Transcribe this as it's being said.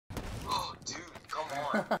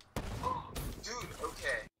on. Dude,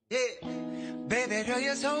 okay. Yeah, baby girl,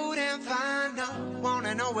 you're so damn fine, though.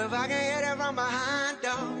 Wanna know if I can hit it from behind,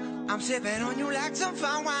 though. I'm sipping on you like some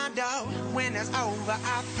fine wine, though. When it's over,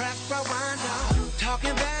 I press rewind, though.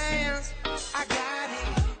 Talking bands, I got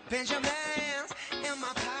it. Benjamins in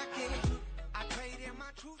my pocket. I traded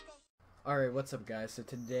my truth. Alright, what's up guys? So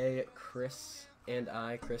today Chris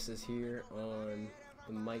is here on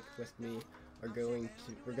the mic with me,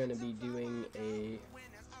 we're gonna be doing a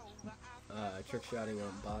trick shotting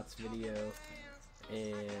on bots video,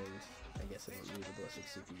 and I guess I don't need a ballistic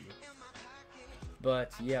CPU.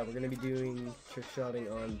 But yeah, we're gonna be doing trick shotting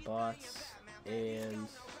on bots, and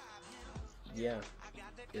yeah,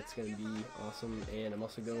 it's gonna be awesome. And I'm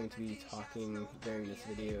also going to be talking during this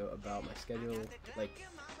video about my schedule. Like,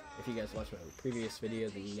 if you guys watch my previous video,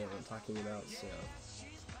 then you know what I'm talking about. So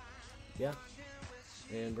yeah,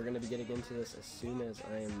 and we're gonna be getting into this as soon as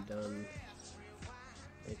I am done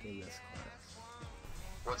making this class.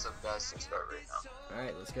 What's up, guys? Let's start right now.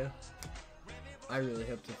 Alright, let's go. I really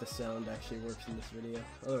hope that the sound actually works in this video,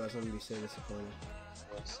 otherwise I'm gonna be so disappointed.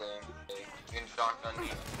 What's saying? Hey, you can shotgun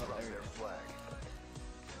me.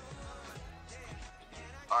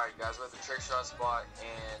 Alright, guys, we're at the trick shot spot,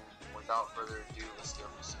 and without further ado, let's go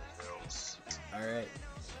for some drills. Alright.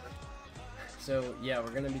 So, yeah,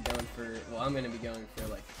 we're gonna be going for, well, I'm gonna be going for,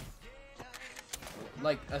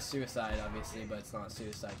 like a suicide, obviously, but it's not a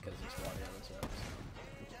suicide because there's water on this road.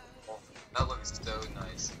 Well, that looks so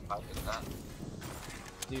nice. I did that.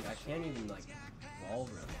 Dude, I can't even, like, wall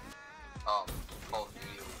run. Call of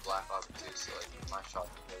Duty with Black Ops 2, so, like, my shot's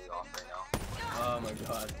really off right now. Oh my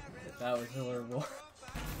god, that was horrible.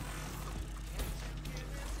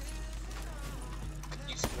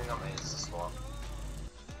 You screwing up my insta swap.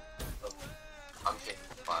 I'm taking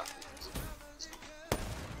 5.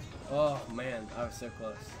 Oh man, I was so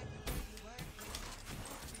close.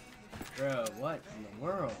 Bro, what in the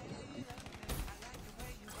world?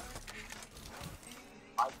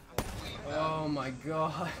 I can't believe that. Oh my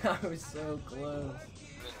god, I was so close.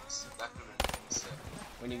 That could have been sick.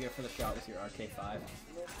 When you go for the shot with your RK5?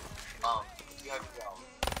 You have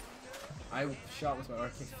I shot with my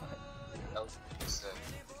RK5. that was sick.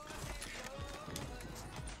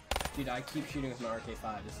 Dude, I keep shooting with my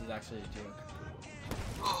RK5. This is actually a joke.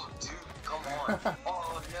 Oh, dude, come on.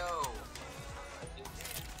 Oh, no.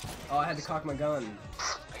 Oh, I had to cock my gun.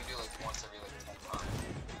 I can do like once every like 10 times.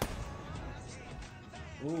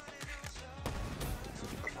 Ooh.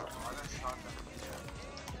 I got shotgun.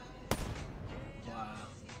 Wow.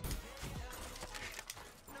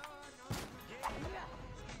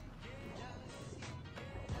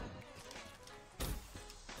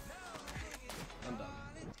 I'm done.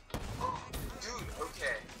 Dude,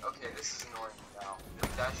 okay, this is annoying now.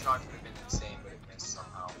 Like, that shot could have been insane, but it missed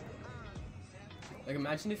somehow. Like,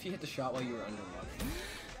 imagine if you hit the shot while you were underwater.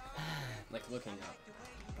 Like, looking up.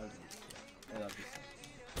 That would be sick.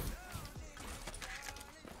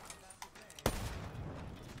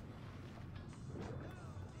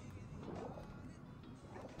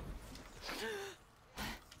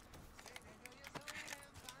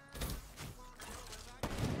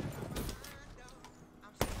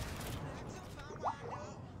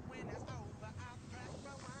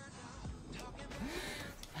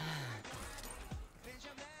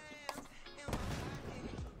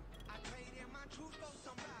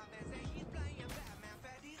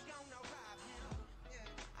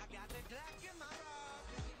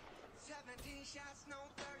 Shots, no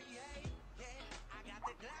 38. Yeah, I got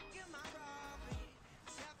the Glock in my robbery.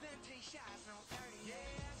 17 shots, no 38.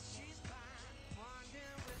 She's fine.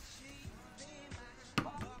 Wondering will she be mine?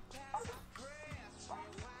 Up past the grass,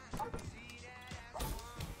 rewind. See that ass one more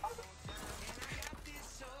time. And I got this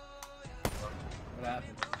soda. What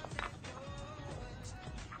happened?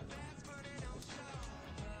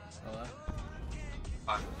 Hello?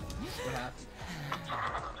 What happened?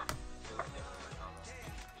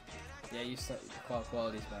 Yeah, you said the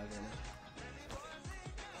quality's bad right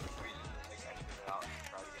now.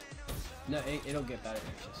 No, it'll get better.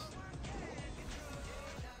 It's just.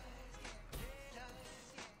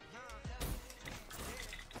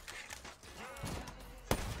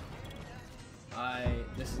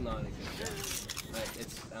 This is not a good shot.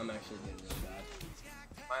 I'm actually getting really bad.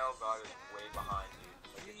 My Elgato is way behind,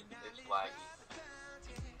 dude. Like, it's laggy.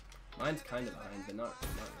 Mine's kind of behind, but not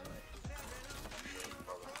really.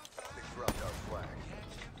 Dropped our flag.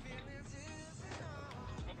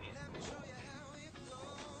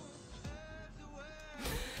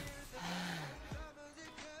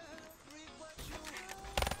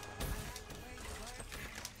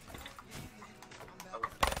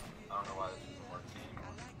 I don't know why this isn't working.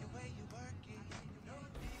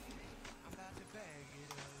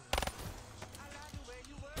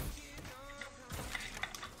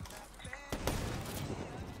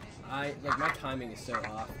 like my timing is so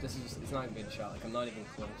off. This is it's not a good shot. Like I'm not even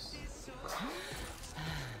close.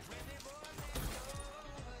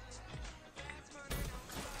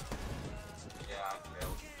 Yeah, I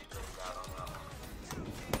failed pretty bad on that one.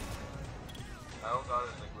 My old daughter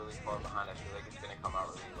is like really far behind. I feel like it's gonna come out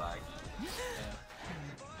really laggy. Yeah.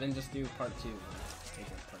 Then just do part 2. Take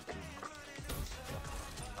it part 2.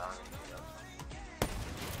 I'm gonna do that.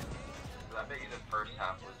 'Cause I bet you the first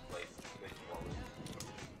half was like good quality.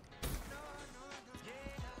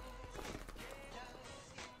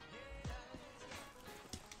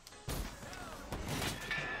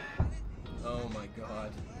 Oh my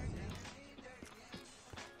god.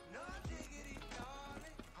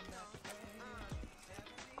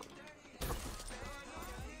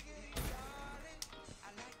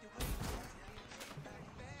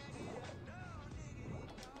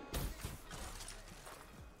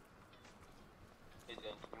 Hey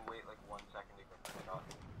Jen, can you wait like 1 second to get the shot?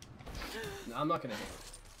 No, I'm not gonna hit it,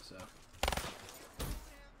 so.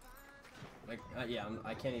 Like, yeah,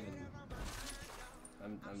 I can't even.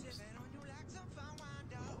 I'm just.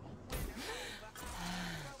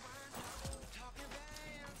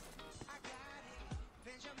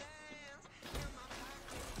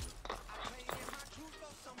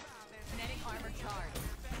 Kinetic armor charge.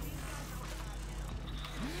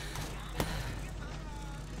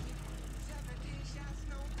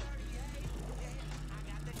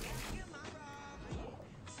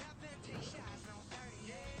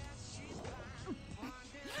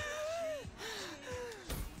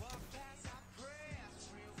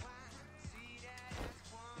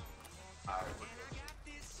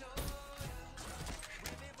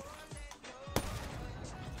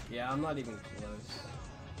 Yeah, I'm not even close.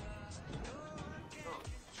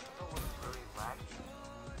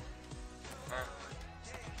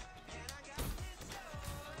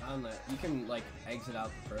 I don't know. You can like exit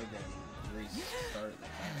out the program and restart it.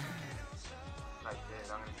 I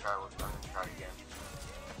did. I'm gonna try again.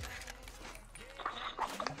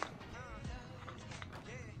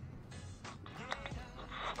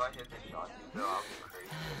 If I hit this shot, dude, I'll be crazy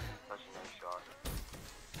touching that shot.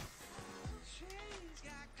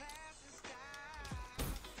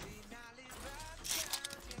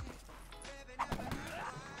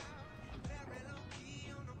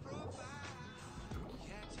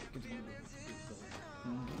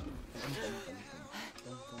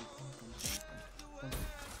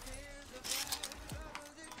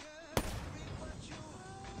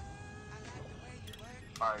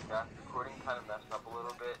 Alright, that recording kind of messed up a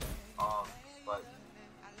little bit, but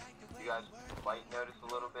you guys might notice a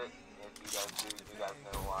little bit. If you guys do, you guys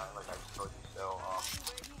know why, like I just told you. So,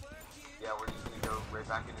 yeah, we're just gonna go right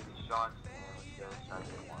back into these shots, and let's go try to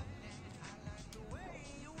get one.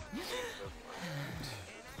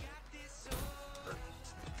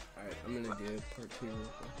 Alright, I'm gonna do part 2 real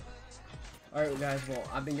quick. Alright guys, well,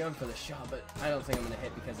 I've been going for the shot, but I don't think I'm gonna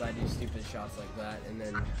hit because I do stupid shots like that, and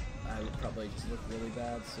then I would probably just look really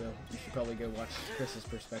bad, so you should probably go watch Chris's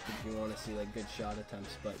perspective if you want to see like good shot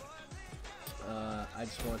attempts, but I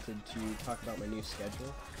just wanted to talk about my new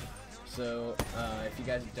schedule. So, if you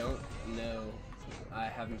guys don't know, I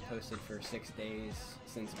haven't posted for 6 days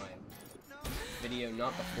since my video,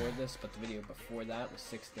 not before this, but the video before that was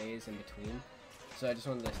 6 days in between. So I just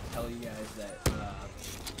wanted to tell you guys that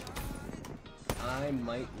I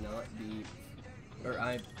might not be, or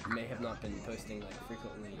I may have not been posting like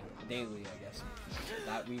frequently, daily I guess,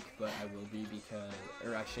 that week, but I will be because,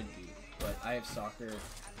 or I should be, but I have soccer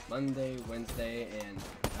Monday, Wednesday, and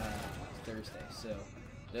Thursday, so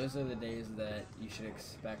those are the days that you should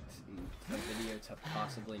expect a video to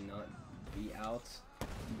possibly not be out,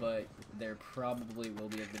 but there probably will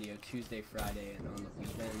be a video Tuesday, Friday, and on the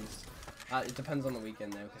weekends. It depends on the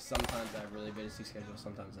weekend though, because sometimes I have really busy schedule,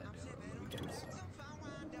 sometimes I don't on the weekends. So.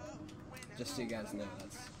 Just so you guys know,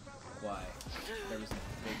 that's why there was a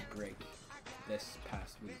big break this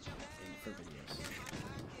past week for videos.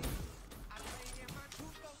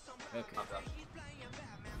 Okay.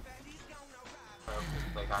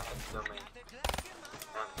 Like I had so many,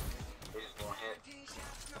 they just won't hit.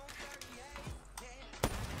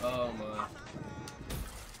 Oh my.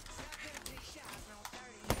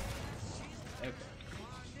 Okay.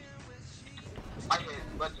 I hit.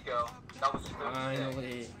 Let's go. That was so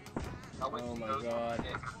Finally. sick. That was Oh my so god.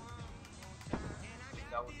 sick.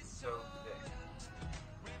 That was so sick.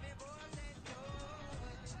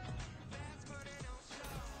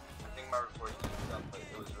 I think my recording is up, but it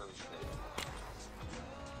was really sick.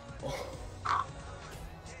 Oh,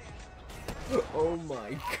 oh my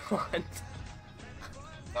god.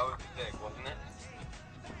 That was sick, wasn't it?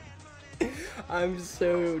 I'm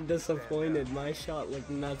so disappointed. My shot looked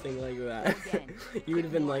nothing like that. You would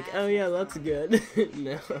have been like, oh yeah, that's good.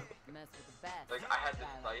 No. Like, I had the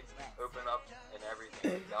sight open up and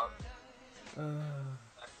everything. That was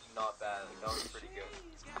actually not bad. Like, that was pretty good.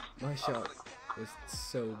 My shot was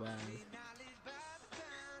so bad.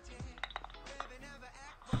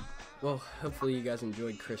 Well, hopefully you guys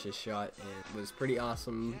enjoyed Chris's shot. It was pretty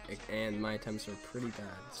awesome, and my attempts were pretty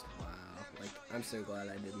bad. So, wow, like, I'm so glad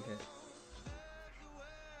I didn't hit.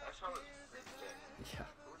 That shot was pretty sick. Yeah.